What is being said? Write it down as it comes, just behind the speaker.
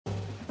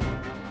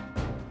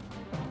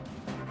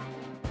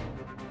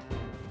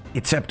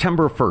It's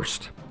September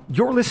 1st.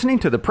 You're listening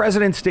to the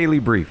President's Daily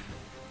Brief.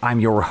 I'm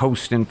your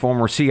host and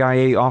former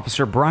CIA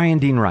officer, Brian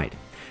Dean Wright.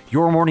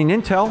 Your morning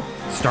intel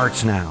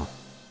starts now.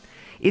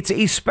 It's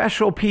a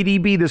special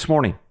PDB this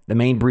morning. The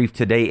main brief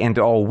today and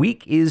all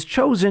week is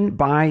chosen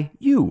by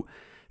you.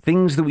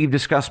 Things that we've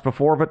discussed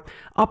before, but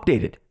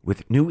updated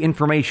with new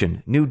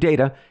information, new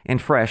data,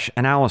 and fresh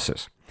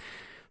analysis.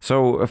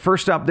 So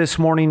first up this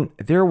morning,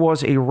 there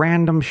was a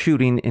random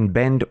shooting in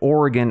Bend,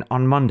 Oregon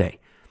on Monday.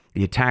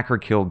 The attacker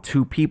killed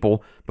 2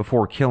 people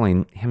before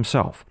killing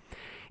himself.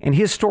 And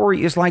his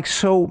story is like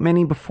so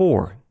many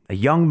before, a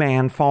young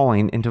man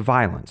falling into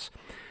violence.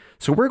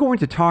 So we're going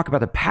to talk about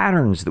the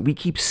patterns that we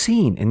keep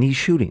seeing in these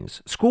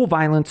shootings, school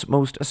violence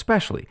most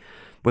especially,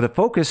 with a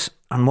focus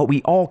on what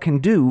we all can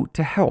do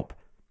to help.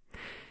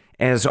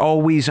 As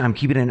always, I'm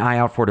keeping an eye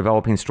out for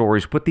developing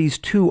stories. Put these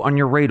 2 on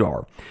your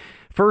radar.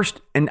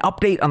 First, an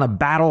update on the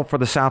battle for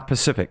the South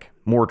Pacific.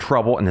 More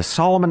trouble in the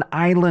Solomon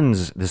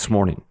Islands this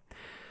morning.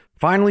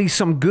 Finally,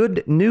 some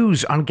good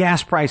news on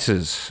gas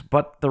prices,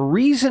 but the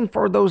reason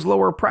for those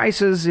lower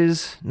prices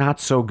is not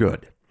so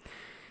good.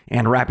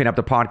 And wrapping up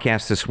the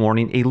podcast this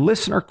morning, a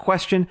listener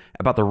question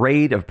about the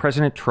raid of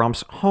President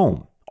Trump's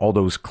home, all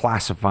those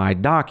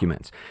classified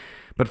documents.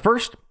 But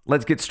first,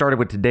 let's get started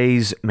with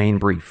today's main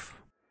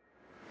brief.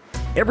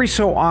 Every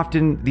so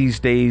often these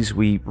days,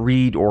 we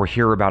read or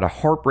hear about a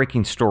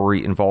heartbreaking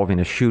story involving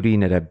a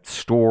shooting at a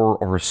store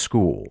or a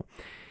school.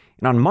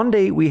 And on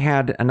Monday, we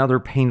had another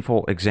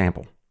painful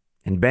example.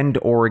 In Bend,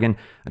 Oregon,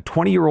 a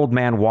 20-year-old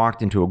man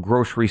walked into a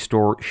grocery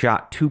store,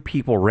 shot 2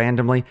 people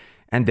randomly,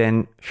 and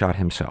then shot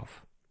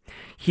himself.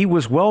 He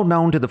was well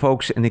known to the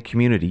folks in the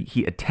community.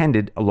 He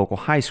attended a local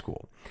high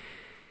school.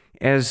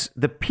 As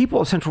the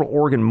people of Central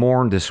Oregon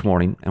mourned this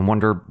morning and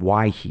wonder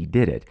why he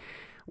did it,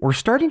 we're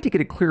starting to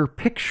get a clear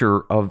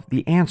picture of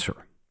the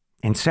answer.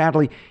 And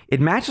sadly,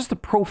 it matches the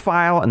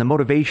profile and the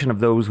motivation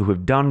of those who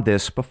have done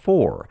this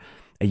before,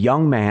 a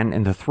young man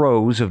in the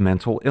throes of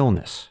mental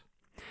illness.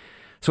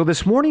 So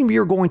this morning, we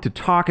are going to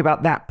talk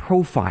about that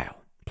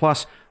profile,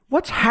 plus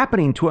what's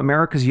happening to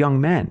America's young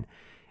men.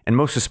 And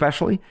most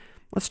especially,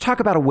 let's talk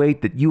about a way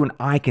that you and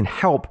I can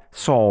help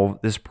solve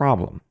this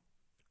problem.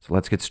 So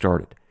let's get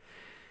started.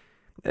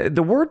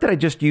 The word that I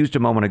just used a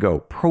moment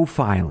ago,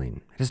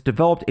 profiling, has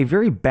developed a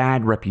very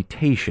bad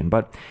reputation.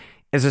 But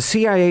as a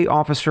CIA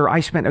officer, I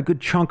spent a good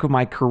chunk of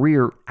my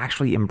career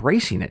actually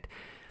embracing it.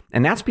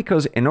 And that's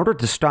because in order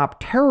to stop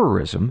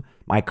terrorism,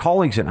 my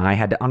colleagues and I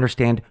had to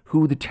understand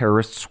who the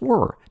terrorists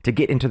were to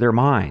get into their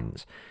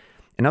minds.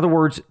 In other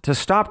words, to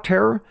stop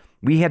terror,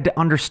 we had to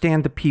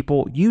understand the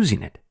people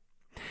using it.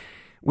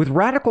 With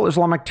radical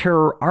Islamic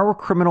terror, our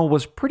criminal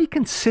was pretty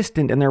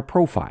consistent in their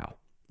profile.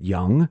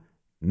 Young,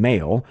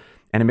 male,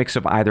 and a mix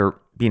of either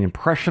being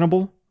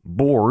impressionable,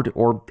 bored,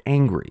 or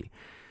angry.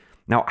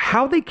 Now,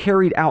 how they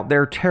carried out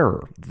their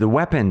terror, the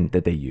weapon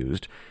that they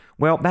used,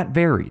 well, that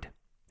varied.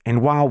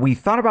 And while we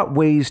thought about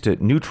ways to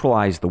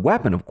neutralize the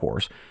weapon, of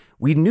course,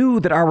 we knew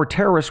that our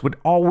terrorists would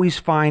always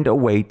find a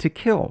way to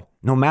kill,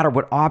 no matter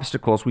what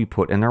obstacles we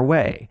put in their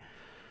way.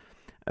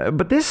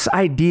 But this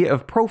idea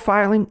of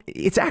profiling,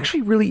 it's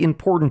actually really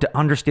important to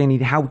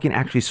understanding how we can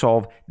actually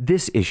solve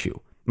this issue,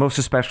 most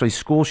especially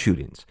school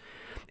shootings.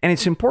 And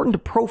it's important to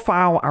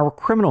profile our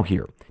criminal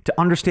here, to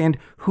understand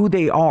who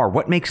they are,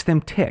 what makes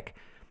them tick,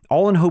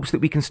 all in hopes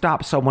that we can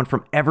stop someone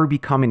from ever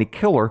becoming a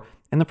killer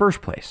in the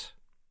first place.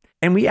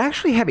 And we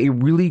actually have a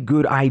really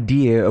good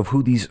idea of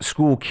who these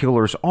school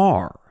killers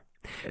are.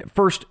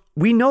 First,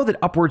 we know that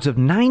upwards of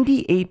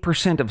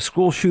 98% of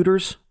school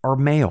shooters are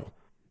male.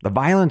 The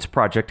Violence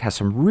Project has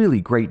some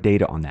really great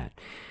data on that.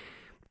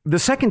 The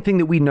second thing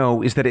that we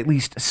know is that at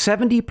least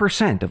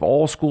 70% of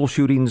all school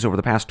shootings over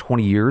the past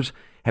 20 years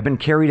have been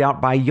carried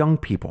out by young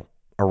people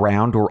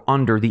around or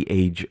under the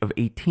age of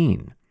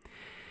 18.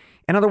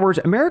 In other words,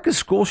 America's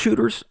school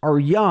shooters are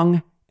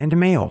young and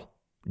male,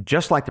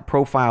 just like the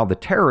profile of the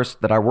terrorists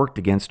that I worked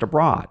against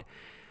abroad.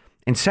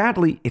 And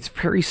sadly, it's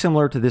very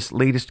similar to this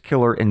latest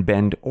killer in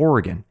Bend,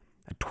 Oregon,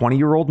 a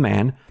 20-year-old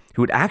man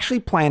who had actually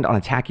planned on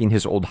attacking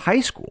his old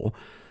high school,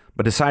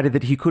 but decided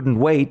that he couldn't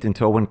wait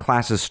until when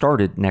classes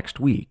started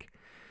next week.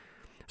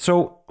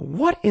 So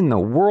what in the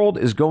world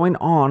is going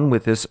on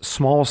with this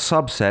small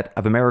subset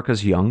of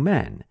America's young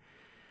men?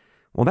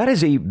 Well, that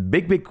is a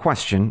big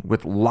question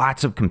with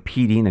lots of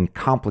competing and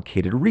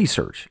complicated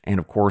research, and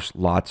of course,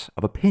 lots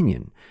of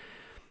opinion.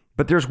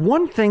 But there's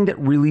one thing that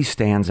really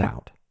stands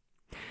out.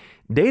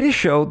 Data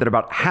show that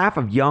about half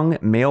of young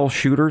male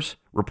shooters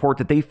report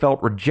that they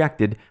felt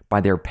rejected by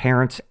their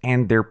parents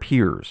and their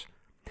peers.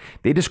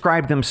 They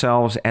describe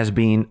themselves as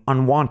being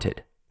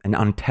unwanted and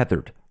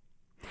untethered.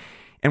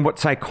 And what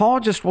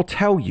psychologists will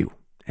tell you,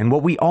 and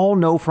what we all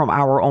know from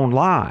our own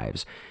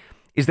lives,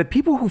 is that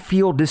people who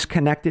feel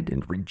disconnected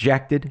and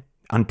rejected,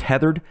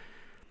 untethered,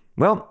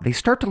 well, they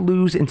start to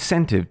lose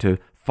incentive to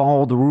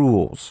follow the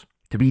rules,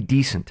 to be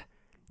decent,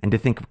 and to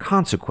think of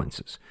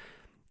consequences.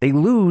 They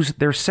lose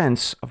their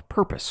sense of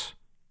purpose.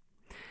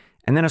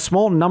 And then a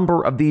small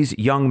number of these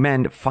young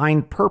men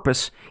find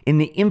purpose in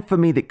the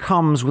infamy that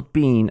comes with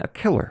being a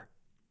killer.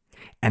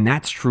 And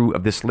that's true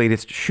of this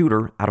latest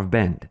shooter out of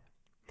Bend.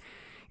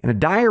 In a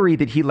diary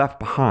that he left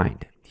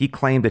behind, he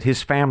claimed that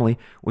his family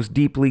was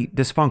deeply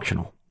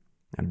dysfunctional.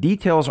 Now,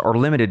 details are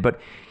limited, but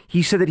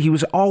he said that he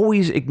was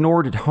always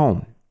ignored at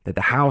home, that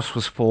the house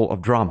was full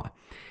of drama,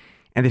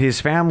 and that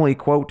his family,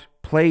 quote,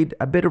 played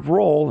a bit of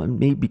role in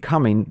me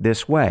becoming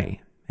this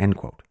way, end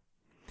quote.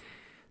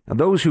 Now,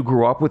 those who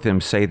grew up with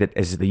him say that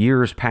as the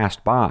years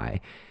passed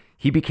by,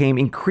 he became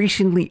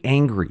increasingly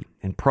angry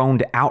and prone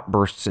to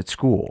outbursts at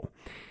school.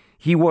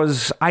 He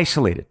was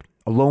isolated,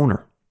 a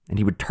loner, and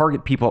he would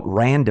target people at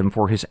random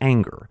for his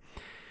anger.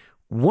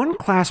 One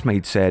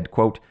classmate said,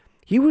 quote,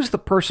 he was the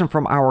person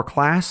from our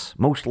class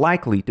most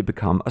likely to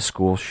become a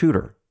school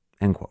shooter,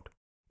 end quote.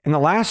 In the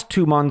last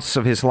 2 months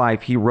of his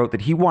life, he wrote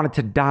that he wanted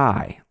to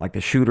die like the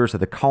shooters of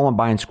the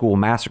Columbine School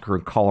Massacre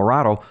in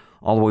Colorado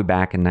all the way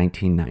back in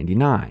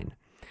 1999.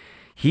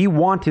 He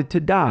wanted to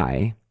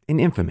die in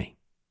infamy.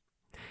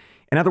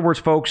 In other words,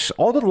 folks,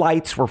 all the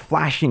lights were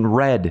flashing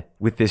red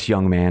with this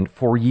young man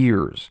for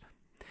years.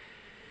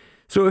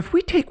 So if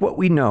we take what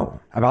we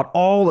know about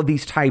all of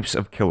these types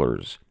of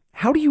killers,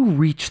 how do you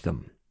reach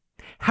them?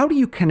 How do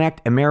you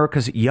connect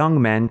America's young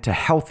men to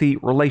healthy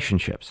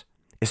relationships,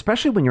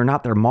 especially when you're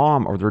not their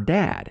mom or their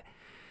dad?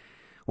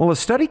 Well, a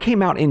study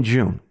came out in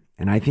June,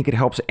 and I think it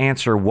helps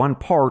answer one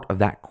part of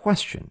that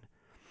question.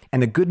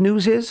 And the good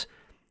news is,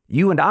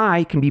 you and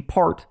I can be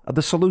part of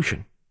the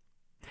solution.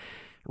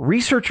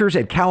 Researchers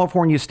at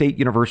California State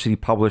University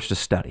published a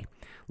study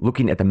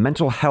looking at the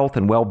mental health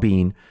and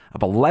well-being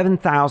of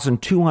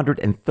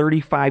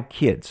 11,235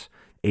 kids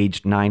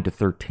aged 9 to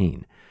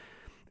 13.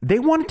 They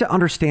wanted to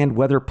understand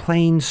whether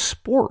playing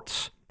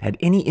sports had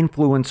any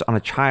influence on a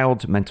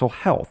child's mental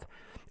health,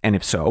 and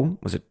if so,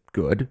 was it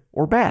good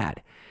or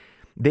bad?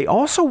 They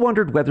also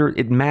wondered whether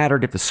it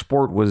mattered if the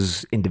sport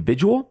was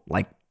individual,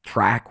 like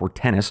track or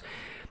tennis,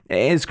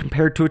 as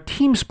compared to a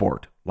team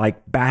sport,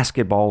 like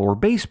basketball or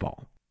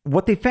baseball.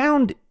 What they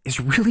found is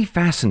really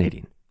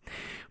fascinating.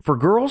 For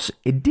girls,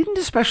 it didn't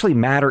especially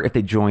matter if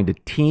they joined a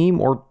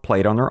team or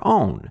played on their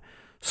own.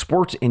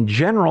 Sports in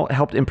general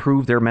helped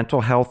improve their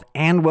mental health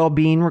and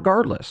well-being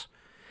regardless.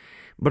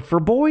 But for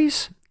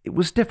boys, it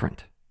was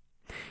different.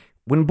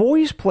 When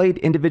boys played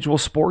individual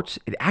sports,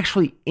 it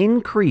actually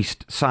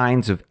increased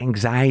signs of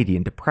anxiety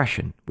and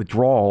depression,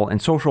 withdrawal,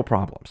 and social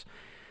problems.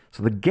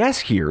 So the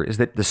guess here is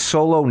that the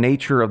solo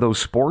nature of those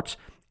sports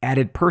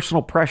added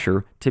personal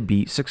pressure to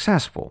be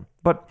successful.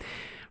 But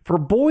for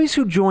boys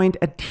who joined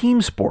a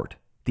team sport,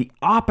 the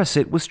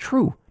opposite was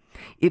true.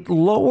 It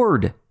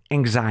lowered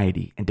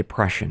anxiety and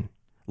depression,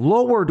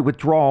 lowered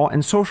withdrawal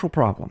and social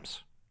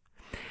problems.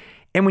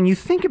 And when you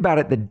think about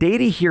it, the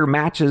data here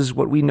matches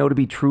what we know to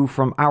be true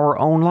from our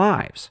own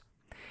lives.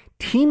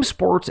 Team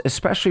sports,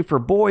 especially for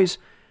boys,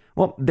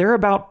 well, they're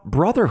about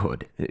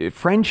brotherhood,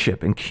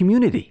 friendship, and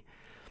community.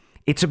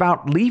 It's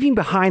about leaving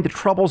behind the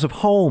troubles of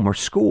home or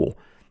school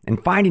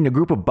and finding a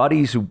group of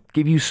buddies who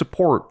give you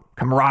support,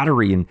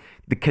 camaraderie, and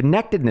the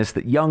connectedness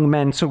that young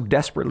men so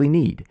desperately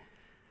need.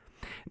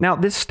 Now,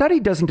 this study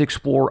doesn't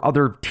explore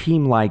other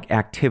team-like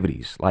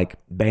activities like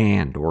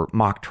band or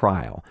mock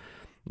trial,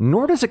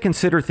 nor does it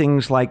consider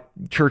things like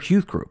church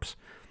youth groups.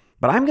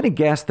 But I'm going to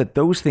guess that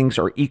those things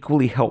are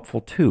equally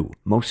helpful too,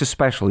 most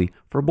especially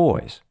for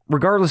boys.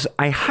 Regardless,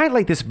 I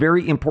highlight this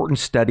very important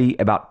study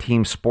about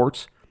team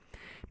sports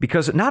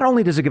because not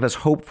only does it give us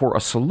hope for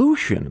a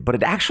solution, but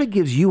it actually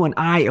gives you and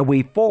I a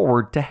way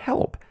forward to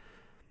help.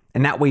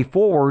 And that way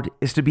forward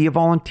is to be a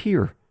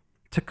volunteer,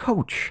 to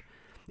coach.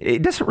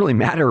 It doesn't really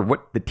matter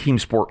what the team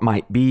sport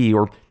might be,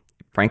 or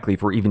frankly,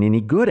 if we're even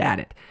any good at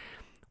it.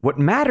 What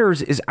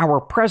matters is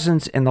our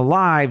presence in the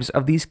lives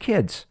of these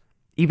kids,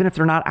 even if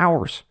they're not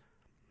ours.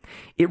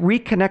 It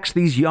reconnects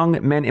these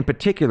young men in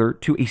particular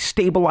to a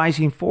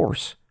stabilizing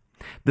force,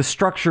 the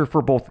structure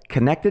for both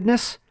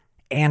connectedness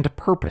and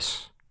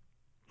purpose.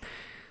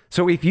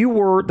 So if you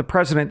were the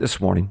president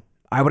this morning,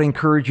 I would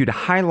encourage you to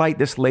highlight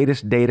this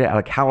latest data out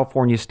of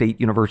California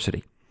State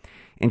University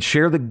and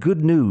share the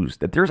good news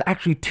that there's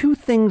actually 2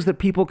 things that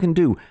people can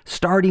do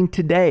starting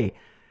today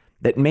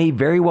that may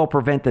very well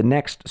prevent the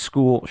next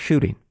school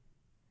shooting.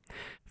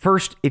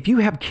 First, if you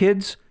have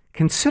kids,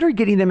 consider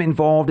getting them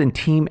involved in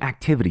team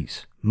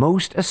activities,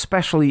 most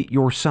especially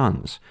your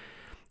sons.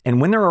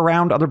 And when they're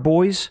around other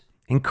boys,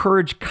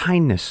 encourage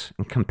kindness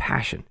and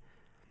compassion.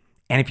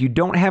 And if you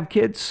don't have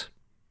kids,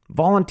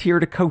 volunteer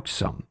to coach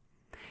some.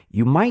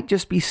 You might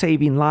just be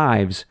saving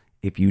lives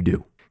if you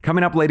do.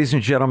 Coming up, ladies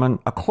and gentlemen,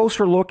 a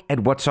closer look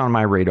at what's on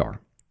my radar.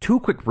 2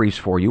 quick briefs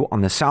for you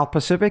on the South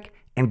Pacific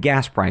and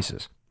gas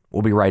prices.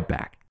 We'll be right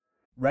back.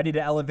 Ready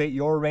to elevate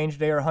your range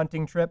day or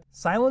hunting trip?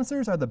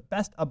 Silencers are the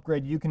best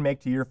upgrade you can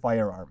make to your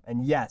firearm.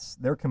 And yes,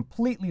 they're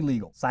completely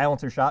legal.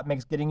 Silencer Shop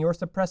makes getting your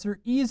suppressor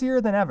easier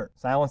than ever.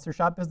 Silencer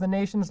Shop is the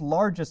nation's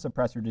largest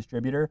suppressor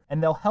distributor,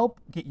 and they'll help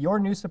get your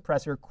new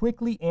suppressor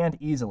quickly and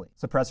easily.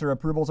 Suppressor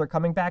approvals are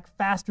coming back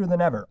faster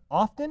than ever,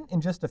 often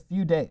in just a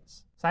few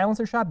days.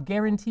 Silencer Shop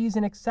guarantees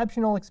an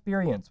exceptional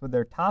experience with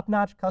their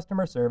top-notch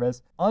customer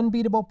service,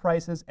 unbeatable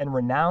prices, and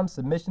renowned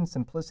submission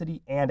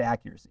simplicity and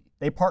accuracy.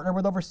 They partner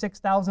with over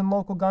 6,000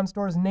 local gun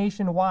stores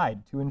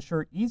nationwide to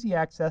ensure easy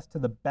access to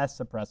the best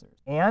suppressors.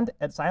 And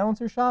at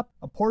Silencer Shop,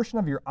 a portion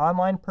of your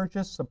online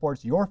purchase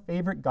supports your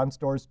favorite gun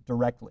stores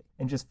directly.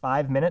 In just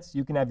 5 minutes,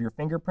 you can have your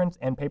fingerprints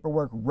and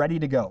paperwork ready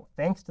to go,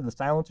 thanks to the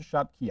Silencer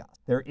Shop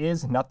kiosk. There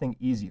is nothing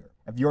easier.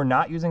 If you're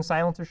not using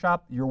Silencer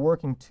Shop, you're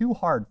working too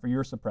hard for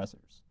your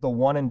suppressors. The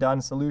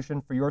one-and-done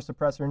solution for your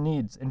suppressor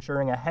needs,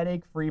 ensuring a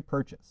headache-free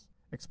purchase.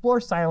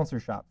 Explore Silencer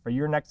Shop for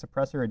your next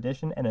suppressor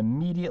edition and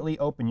immediately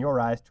open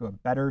your eyes to a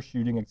better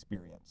shooting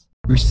experience.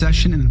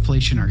 Recession and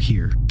inflation are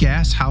here.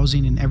 Gas,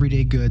 housing, and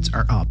everyday goods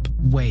are up,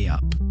 way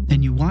up.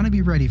 And you want to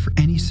be ready for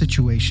any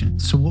situation.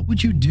 So what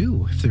would you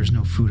do if there's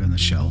no food on the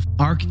shelf?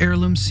 ARC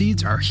Heirloom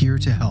Seeds are here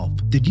to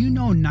help. Did you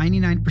know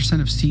 99%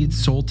 of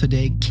seeds sold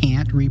today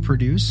can't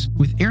reproduce?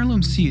 With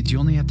Heirloom Seeds, you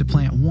only have to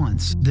plant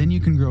once. Then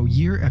you can grow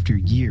year after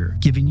year,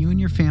 giving you and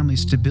your family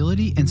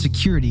stability and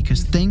security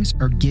because things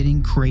are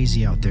getting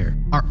crazy out there.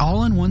 Our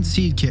all-in-one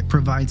seed kit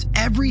provides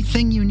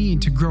everything you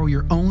need to grow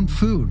your own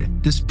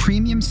food. This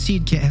premium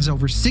seed kit has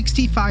over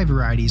 65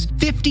 varieties,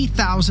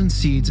 50,000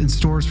 seeds, and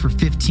stores for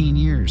 15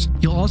 years.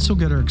 You'll also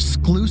get our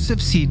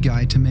exclusive seed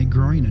guide to make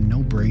growing a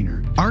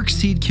no-brainer. ARC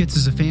Seed Kits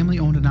is a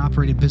family-owned and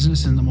operated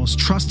business and the most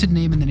trusted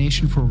name in the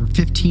nation for over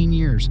 15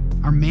 years.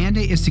 Our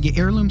mandate is to get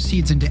heirloom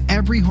seeds into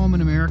every home in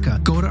America.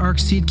 Go to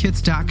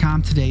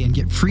arcseedkits.com today and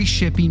get free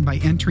shipping by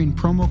entering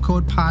promo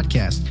code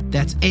podcast.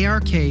 That's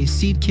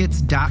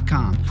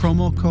ARKseedkits.com,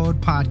 promo code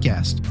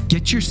podcast.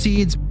 Get your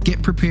seeds,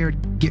 get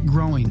prepared, get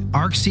growing.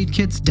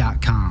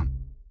 arcseedkits.com.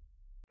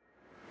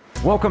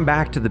 Welcome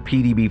back to the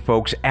PDB,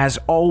 folks. As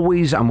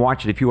always, I'm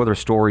watching a few other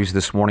stories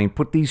this morning.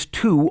 Put these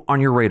two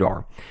on your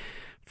radar.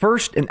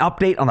 First, an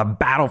update on the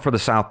battle for the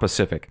South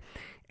Pacific.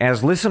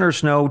 As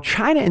listeners know,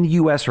 China and the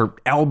U.S. are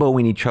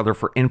elbowing each other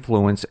for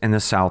influence in the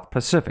South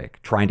Pacific,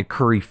 trying to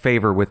curry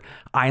favor with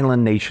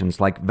island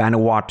nations like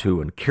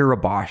Vanuatu and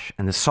Kiribati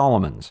and the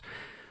Solomons.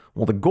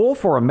 Well, the goal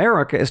for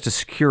America is to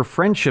secure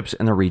friendships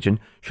in the region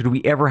should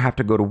we ever have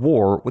to go to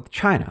war with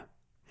China.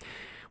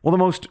 Well, the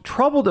most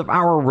troubled of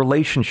our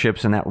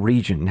relationships in that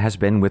region has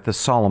been with the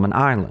Solomon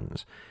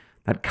Islands.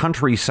 That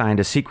country signed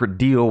a secret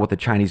deal with the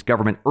Chinese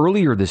government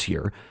earlier this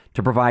year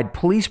to provide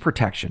police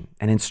protection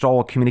and install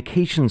a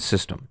communications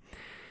system.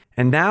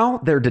 And now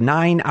they're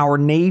denying our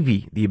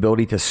Navy the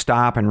ability to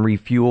stop and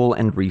refuel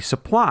and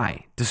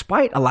resupply,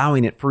 despite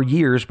allowing it for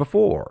years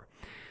before.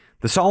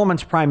 The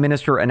Solomons Prime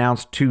Minister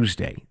announced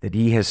Tuesday that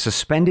he has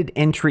suspended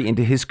entry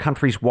into his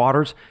country's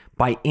waters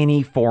by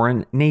any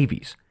foreign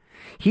navies.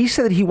 He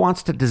said that he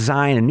wants to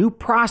design a new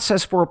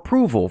process for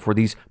approval for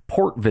these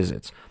port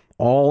visits,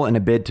 all in a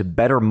bid to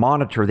better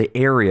monitor the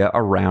area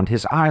around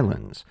his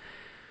islands.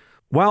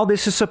 While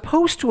this is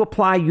supposed to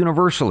apply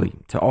universally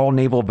to all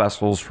naval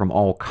vessels from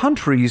all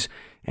countries,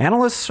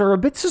 analysts are a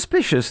bit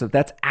suspicious that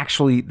that's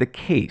actually the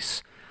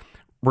case.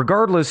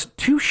 Regardless,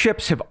 2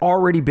 ships have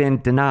already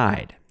been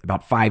denied.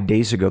 About 5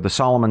 days ago, the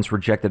Solomons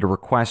rejected a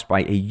request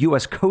by a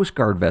U.S. Coast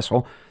Guard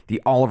vessel,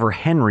 the Oliver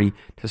Henry,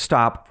 to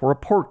stop for a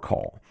port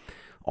call.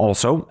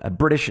 Also, a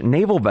British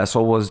naval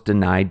vessel was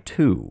denied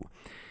too.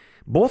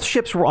 Both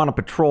ships were on a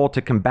patrol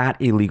to combat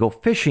illegal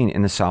fishing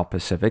in the South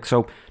Pacific,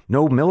 so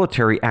no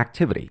military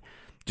activity,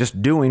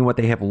 just doing what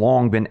they have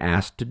long been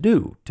asked to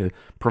do, to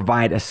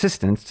provide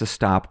assistance to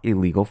stop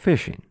illegal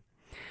fishing.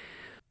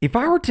 If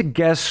I were to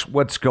guess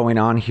what's going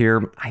on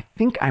here, I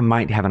think I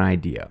might have an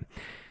idea.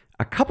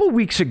 A couple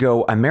weeks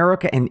ago,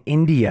 America and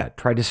India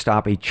tried to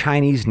stop a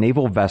Chinese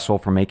naval vessel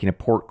from making a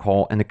port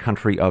call in the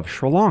country of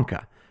Sri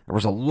Lanka. There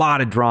was a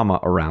lot of drama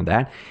around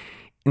that.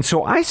 And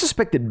so I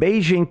suspect that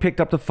Beijing picked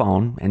up the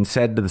phone and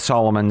said to the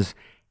Solomons,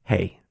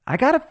 hey, I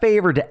got a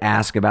favor to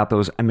ask about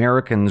those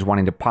Americans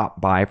wanting to pop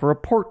by for a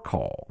port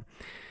call.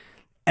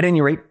 At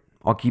any rate,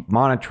 I'll keep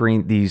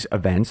monitoring these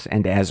events,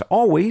 and as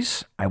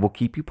always, I will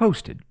keep you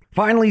posted.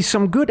 Finally,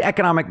 some good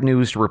economic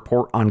news to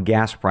report on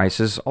gas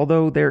prices,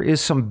 although there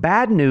is some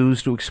bad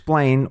news to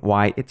explain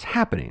why it's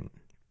happening.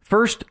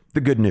 First,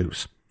 the good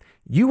news.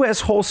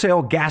 U.S.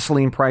 wholesale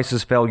gasoline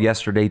prices fell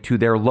yesterday to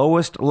their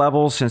lowest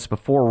levels since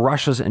before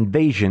Russia's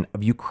invasion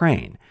of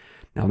Ukraine.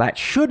 Now, that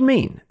should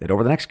mean that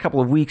over the next couple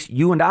of weeks,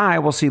 you and I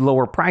will see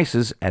lower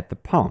prices at the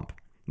pump.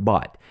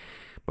 But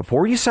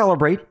before you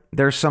celebrate,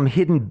 there's some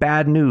hidden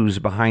bad news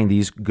behind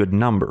these good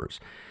numbers.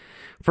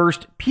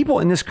 First, people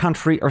in this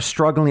country are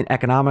struggling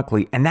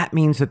economically, and that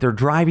means that they're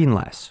driving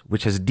less,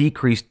 which has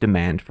decreased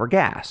demand for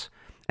gas.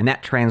 And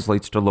that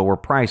translates to lower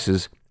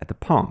prices at the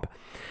pump.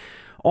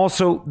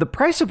 Also, the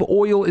price of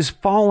oil is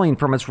falling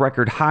from its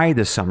record high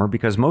this summer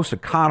because most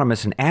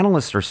economists and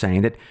analysts are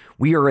saying that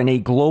we are in a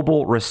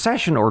global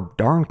recession or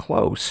darn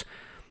close.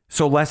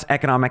 So less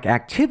economic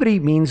activity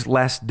means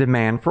less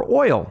demand for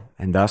oil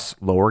and thus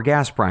lower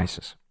gas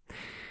prices.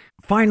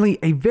 Finally,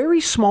 a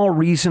very small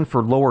reason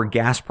for lower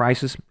gas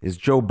prices is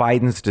Joe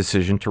Biden's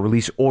decision to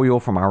release oil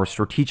from our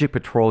Strategic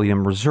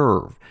Petroleum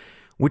Reserve,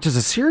 which is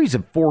a series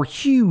of 4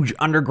 huge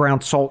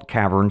underground salt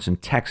caverns in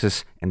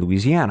Texas and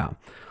Louisiana.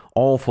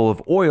 all full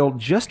of oil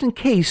just in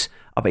case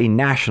of a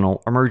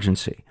national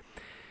emergency.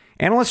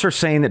 Analysts are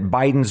saying that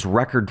Biden's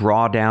record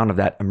drawdown of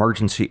that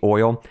emergency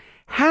oil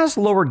has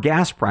lowered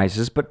gas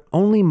prices, but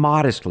only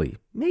modestly,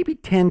 maybe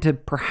 10 to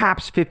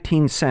perhaps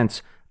 15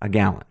 cents a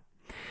gallon.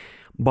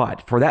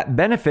 But for that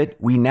benefit,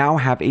 we now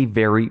have a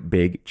very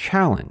big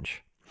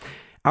challenge.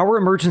 Our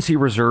emergency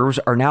reserves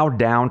are now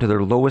down to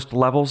their lowest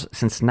levels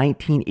since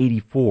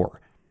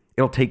 1984.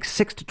 It'll take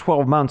 6 to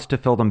 12 months to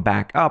fill them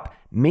back up,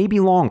 maybe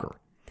longer.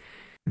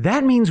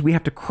 That means we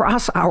have to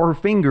cross our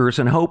fingers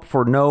and hope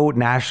for no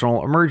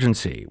national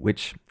emergency,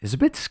 which is a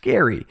bit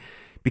scary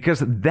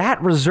because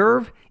that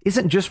reserve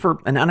isn't just for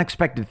an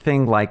unexpected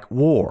thing like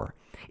war.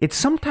 It's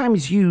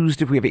sometimes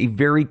used if we have a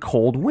very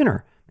cold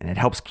winter, and it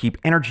helps keep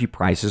energy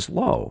prices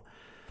low.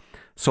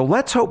 So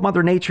let's hope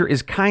Mother Nature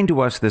is kind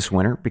to us this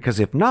winter, because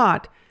if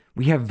not,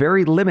 we have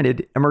very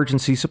limited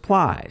emergency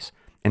supplies,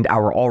 and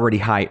our already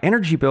high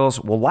energy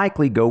bills will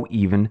likely go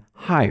even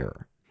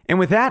higher. And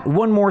with that,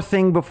 one more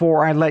thing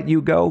before I let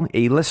you go,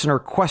 a listener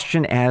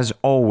question as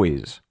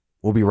always.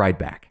 We'll be right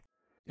back.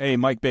 Hey,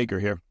 Mike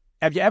Baker here.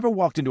 Have you ever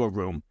walked into a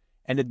room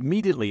and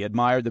immediately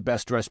admired the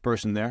best dressed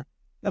person there?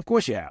 Of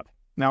course you have.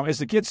 Now, as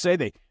the kids say,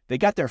 they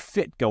got their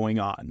fit going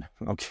on.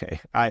 Okay,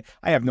 I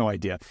have no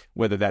idea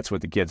whether that's what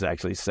the kids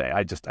actually say.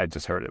 I just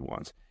heard it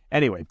once.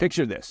 Anyway,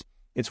 picture this.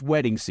 It's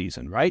wedding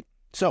season, right?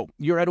 So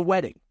you're at a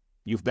wedding.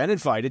 You've been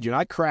invited, you're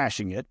not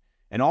crashing it,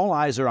 and all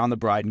eyes are on the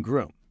bride and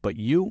groom. But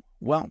you,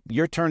 well,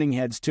 you're turning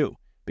heads too,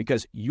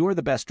 because you're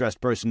the best dressed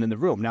person in the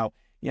room. Now,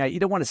 yeah, you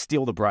don't want to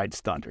steal the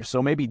bride's thunder,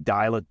 so maybe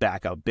dial it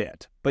back a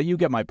bit. But you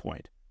get my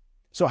point.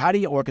 So how do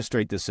you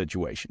orchestrate this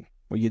situation?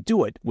 Well, you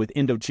do it with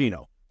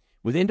Indochino.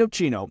 With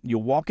Indochino,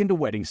 you'll walk into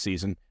wedding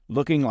season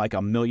looking like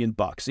 $1 million,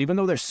 even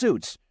though their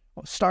suits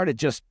start at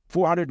just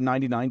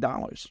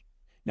 $499.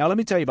 Now, let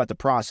me tell you about the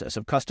process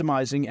of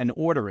customizing and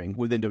ordering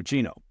with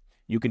Indochino.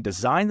 You can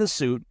design the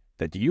suit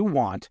that you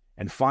want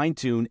and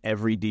fine-tune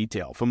every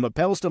detail. From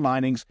lapels to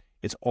linings,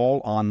 it's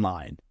all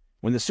online.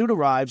 When the suit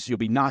arrives, you'll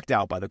be knocked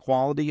out by the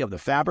quality of the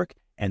fabric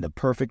and the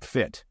perfect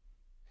fit.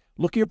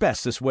 Look your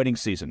best this wedding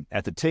season,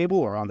 at the table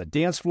or on the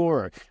dance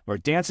floor or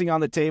dancing on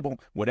the table,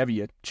 whatever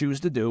you choose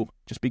to do.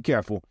 Just be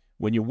careful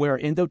when you wear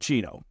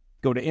Indochino.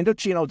 Go to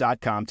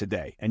Indochino.com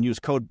today and use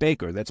code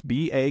BAKER, that's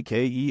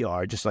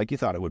BAKER, just like you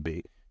thought it would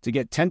be, to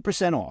get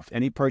 10% off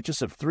any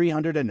purchase of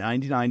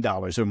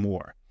 $399 or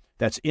more.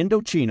 That's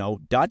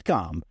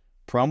Indochino.com,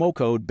 promo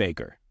code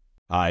BAKER.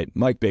 Hi,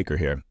 Mike Baker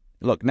here.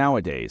 Look,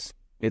 nowadays,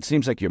 it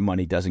seems like your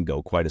money doesn't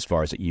go quite as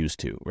far as it used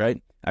to, right?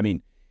 I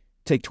mean,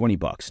 take $20.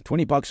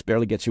 $20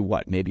 barely gets you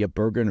what? Maybe a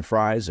burger and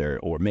fries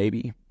or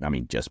maybe,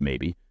 just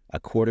maybe,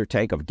 a quarter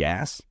tank of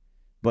gas?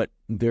 But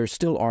there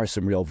still are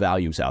some real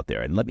values out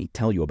there, and let me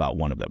tell you about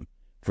one of them.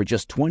 For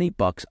just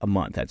 $20 a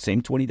month, that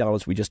same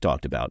 $20 we just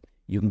talked about,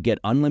 you can get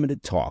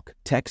unlimited talk,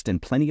 text,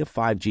 and plenty of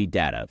 5G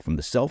data from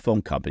the cell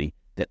phone company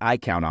that I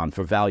count on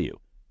for value,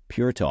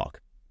 Pure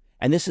Talk.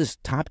 And this is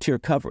top-tier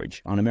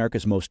coverage on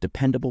America's most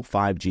dependable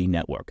 5G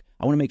network.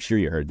 I want to make sure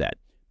you heard that.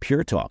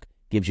 Pure Talk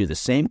gives you the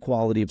same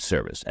quality of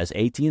service as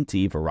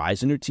AT&T,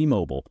 Verizon, or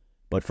T-Mobile,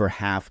 but for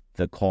half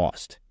the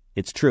cost.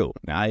 It's true.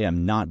 I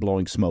am not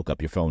blowing smoke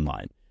up your phone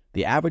line.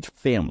 The average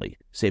family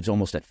saves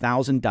almost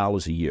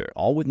 $1,000 a year,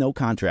 all with no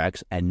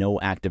contracts and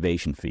no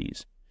activation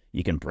fees.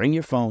 You can bring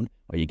your phone,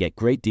 or you get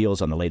great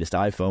deals on the latest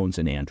iPhones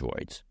and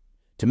Androids.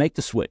 To make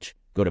the switch,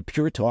 go to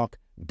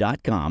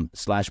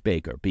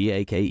puretalk.com/Baker,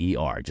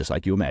 B-A-K-E-R, just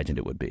like you imagined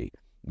it would be.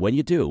 When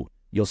you do,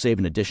 you'll save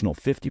an additional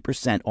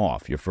 50%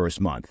 off your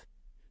first month.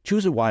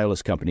 Choose a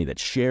wireless company that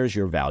shares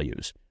your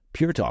values.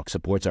 Pure Talk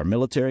supports our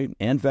military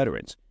and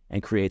veterans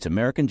and creates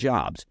American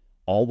jobs,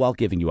 all while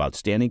giving you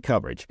outstanding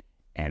coverage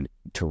and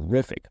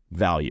terrific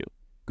value.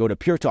 Go to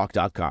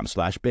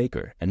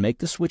puretalk.com/Baker and make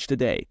the switch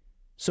today.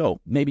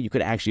 So maybe you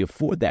could actually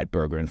afford that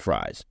burger and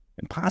fries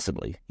and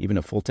possibly even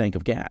a full tank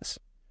of gas.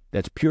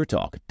 That's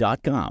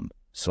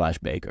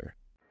puretalk.com/Baker.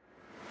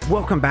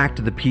 Welcome back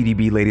to the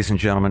PDB, ladies and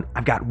gentlemen.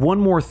 I've got one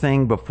more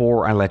thing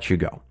before I let you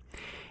go.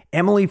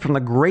 Emily from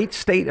the great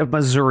state of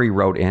Missouri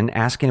wrote in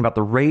asking about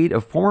the raid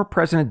of former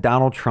President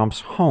Donald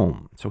Trump's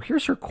home. So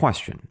here's her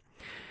question.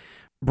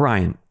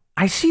 Brian,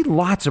 I see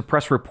lots of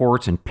press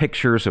reports and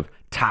pictures of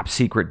top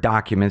secret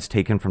documents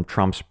taken from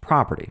Trump's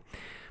property.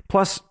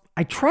 Plus,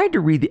 I tried to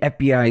read the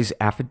FBI's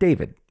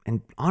affidavit,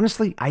 and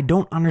honestly, I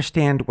don't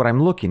understand what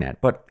I'm looking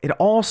at, but it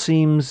all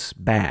seems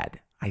bad,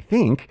 I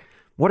think.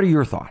 What are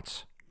your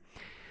thoughts?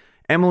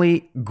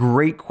 Emily,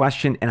 great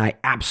question, and I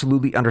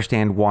absolutely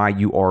understand why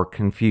you are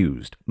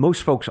confused.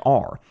 Most folks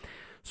are.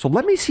 So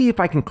let me see if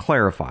I can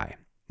clarify.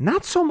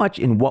 Not so much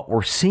in what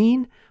we're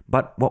seeing,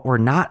 but what we're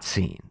not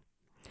seeing.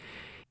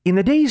 In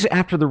the days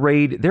after the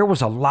raid, there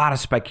was a lot of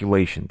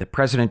speculation that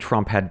President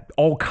Trump had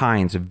all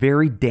kinds of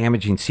very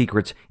damaging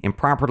secrets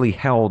improperly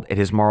held at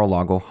his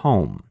Mar-a-Lago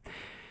home.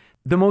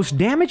 The most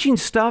damaging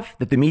stuff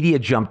that the media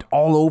jumped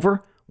all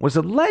over was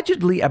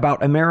allegedly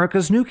about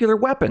America's nuclear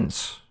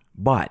weapons.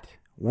 But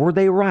were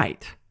they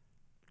right?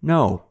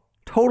 No,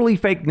 totally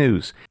fake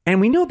news.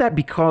 And we know that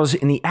because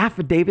in the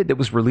affidavit that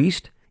was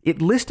released,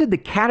 It listed the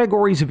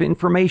categories of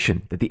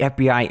information that the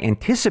FBI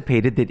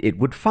anticipated that it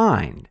would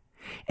find,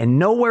 and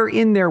nowhere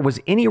in there was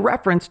any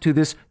reference to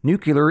this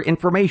nuclear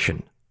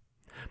information.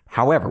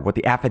 However, what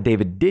the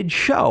affidavit did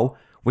show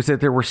was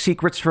that there were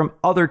secrets from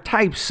other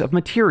types of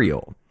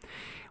material.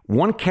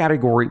 One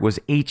category was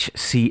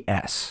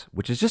HCS,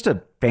 which is just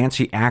a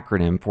fancy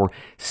acronym for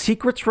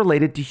secrets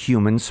related to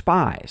human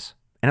spies.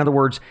 In other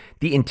words,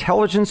 the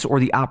intelligence or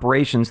the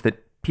operations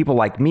that people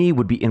like me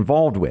would be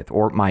involved with,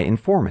 or my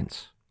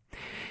informants.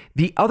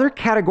 The other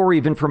category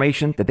of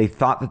information that they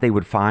thought that they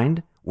would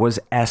find was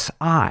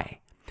SI,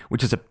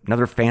 which is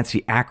another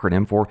fancy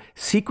acronym for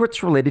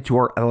secrets related to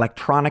our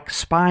electronic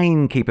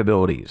spying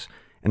capabilities.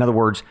 In other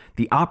words,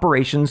 the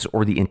operations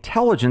or the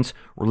intelligence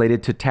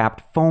related to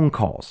tapped phone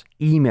calls,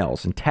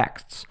 emails, and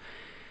texts.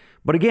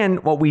 But again,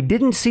 what we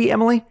didn't see,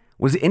 Emily,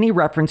 was any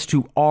reference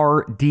to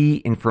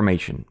RD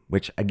information,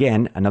 which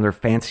again, another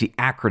fancy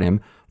acronym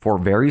for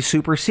very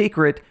super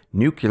secret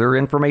nuclear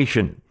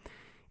information.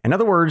 In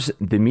other words,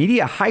 the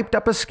media hyped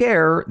up a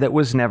scare that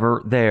was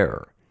never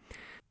there.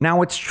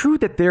 Now, it's true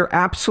that there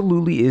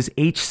absolutely is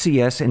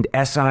HCS and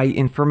SI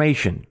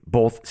information,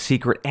 both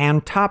secret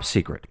and top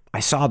secret. I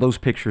saw those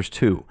pictures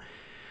too.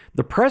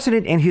 The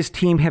president and his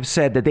team have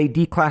said that they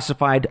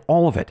declassified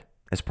all of it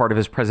as part of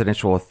his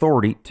presidential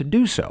authority to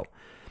do so.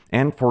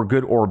 And for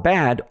good or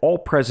bad, all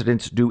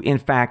presidents do in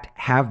fact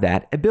have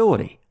that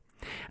ability.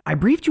 I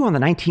briefed you on the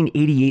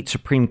 1988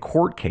 Supreme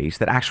Court case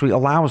that actually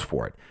allows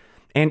for it.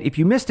 And if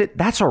you missed it,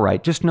 that's all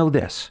right. Just know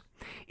this.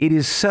 It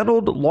is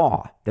settled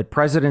law that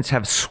presidents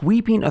have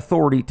sweeping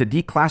authority to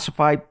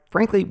declassify,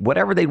 frankly,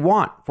 whatever they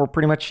want for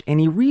pretty much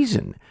any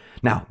reason.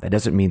 Now, that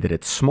doesn't mean that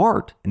it's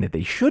smart and that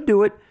they should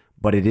do it,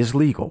 but it is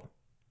legal.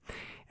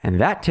 And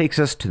that takes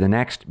us to the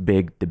next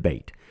big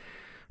debate.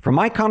 From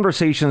my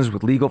conversations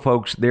with legal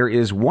folks, there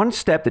is one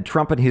step that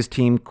Trump and his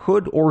team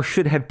could or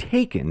should have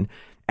taken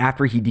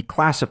after he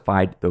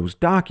declassified those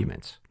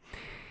documents.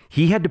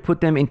 He had to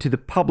put them into the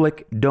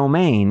public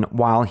domain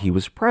while he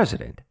was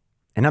president.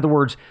 In other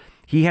words,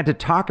 he had to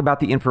talk about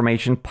the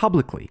information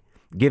publicly,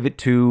 give it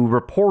to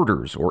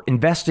reporters or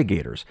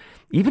investigators,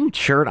 even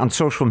share it on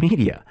social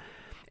media.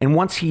 And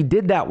once he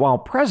did that while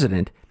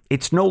president,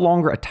 it's no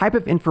longer a type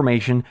of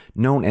information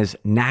known as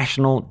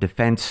National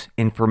Defense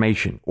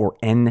Information, or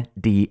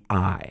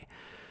NDI.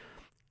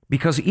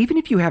 Because even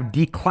if you have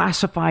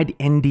declassified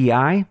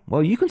NDI,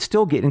 well, you can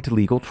still get into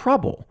legal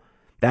trouble.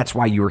 That's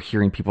why you are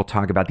hearing people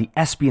talk about the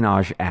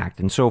Espionage Act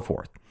and so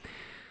forth.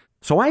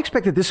 So I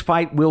expect that this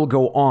fight will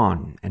go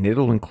on, and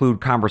it'll include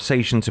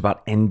conversations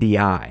about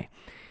NDI.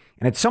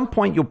 And at some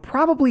point, you'll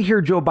probably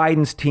hear Joe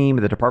Biden's team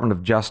at the Department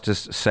of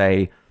Justice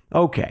say,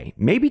 okay,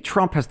 maybe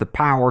Trump has the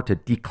power to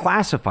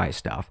declassify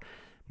stuff,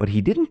 but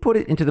he didn't put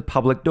it into the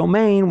public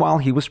domain while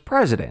he was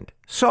president.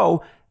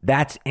 So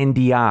that's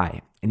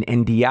NDI. And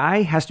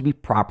NDI has to be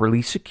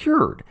properly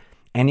secured.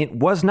 And it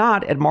was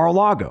not at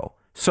Mar-a-Lago.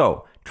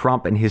 So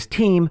Trump and his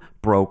team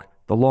broke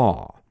the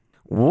law.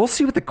 We'll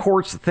see what the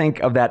courts think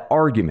of that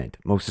argument,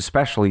 most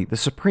especially the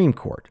Supreme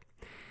Court.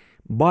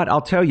 But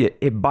I'll tell you,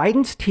 if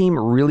Biden's team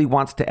really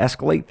wants to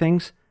escalate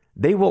things,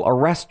 they will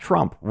arrest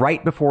Trump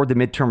right before the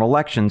midterm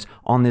elections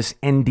on this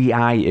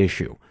NDI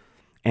issue.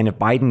 And if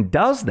Biden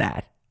does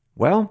that,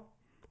 well,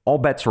 all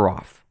bets are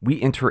off.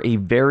 We enter a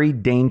very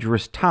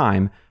dangerous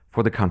time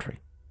for the country.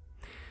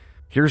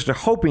 Here's to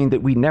hoping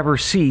that we never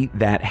see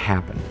that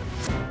happen.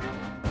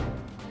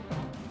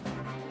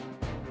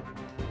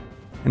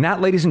 And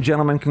that, ladies and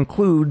gentlemen,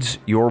 concludes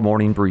your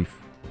morning brief.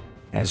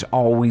 As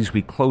always,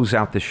 we close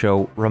out the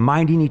show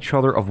reminding each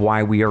other of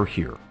why we are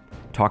here,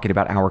 talking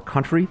about our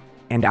country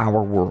and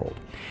our world.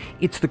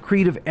 It's the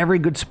creed of every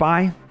good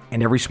spy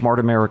and every smart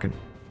American.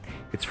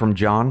 It's from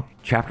John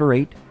chapter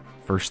 8,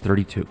 verse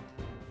 32.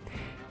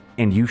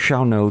 And you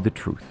shall know the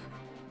truth,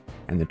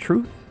 and the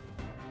truth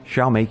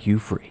shall make you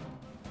free.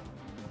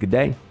 Good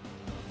day.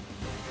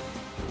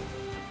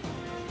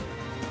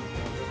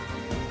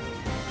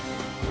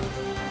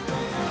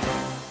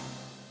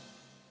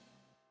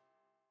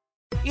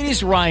 It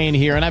is Ryan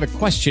here, and I have a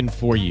question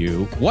for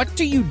you. What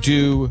do you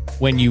do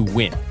when you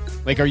win?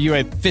 Like, are you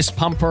a fist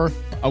pumper,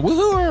 a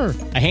woo-hooer,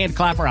 a hand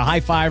clapper, a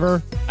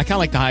high-fiver? I kind of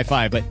like the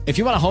high-five, but if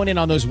you want to hone in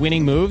on those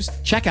winning moves,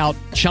 check out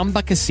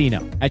Chumba Casino.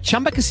 At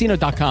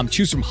ChumbaCasino.com,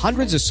 choose from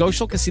hundreds of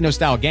social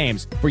casino-style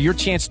games for your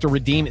chance to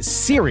redeem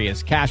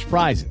serious cash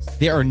prizes.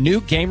 There are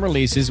new game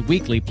releases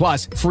weekly,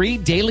 plus free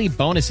daily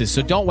bonuses,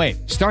 so don't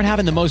wait. Start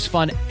having the most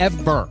fun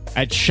ever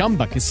at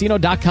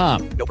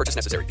ChumbaCasino.com. No purchase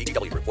necessary.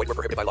 VGW Group. Void where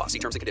prohibited by law. See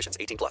terms and conditions.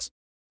 18+.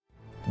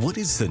 What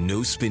is the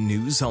No Spin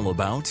News all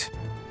about?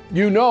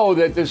 You know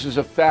that this is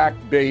a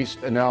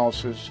fact-based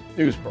analysis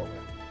news program.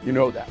 You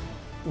know that.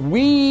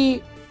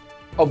 We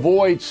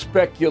avoid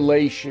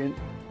speculation.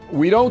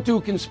 We don't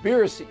do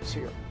conspiracies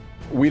here.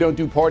 We don't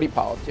do party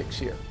politics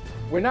here.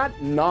 We're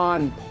not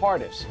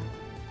nonpartisan.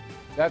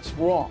 That's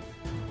wrong.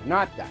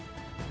 Not that.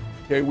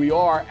 Okay, we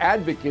are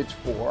advocates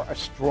for a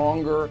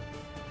stronger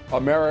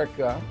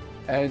America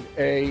and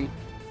a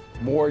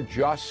more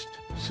just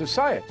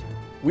society.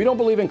 We don't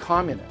believe in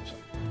communism.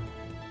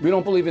 We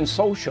don't believe in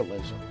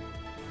socialism.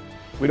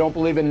 We don't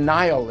believe in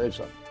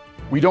nihilism.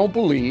 We don't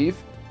believe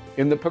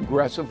in the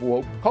progressive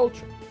woke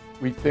culture.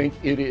 We think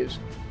it is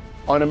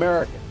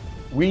un-American.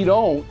 We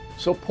don't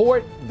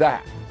support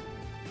that.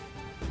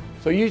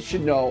 So you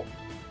should know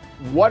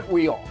what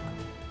we are,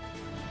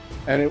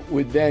 and it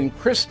would then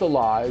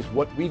crystallize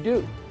what we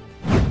do.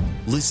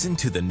 Listen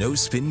to the No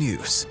Spin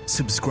News.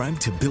 Subscribe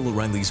to Bill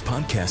O'Reilly's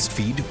podcast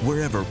feed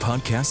wherever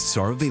podcasts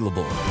are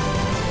available.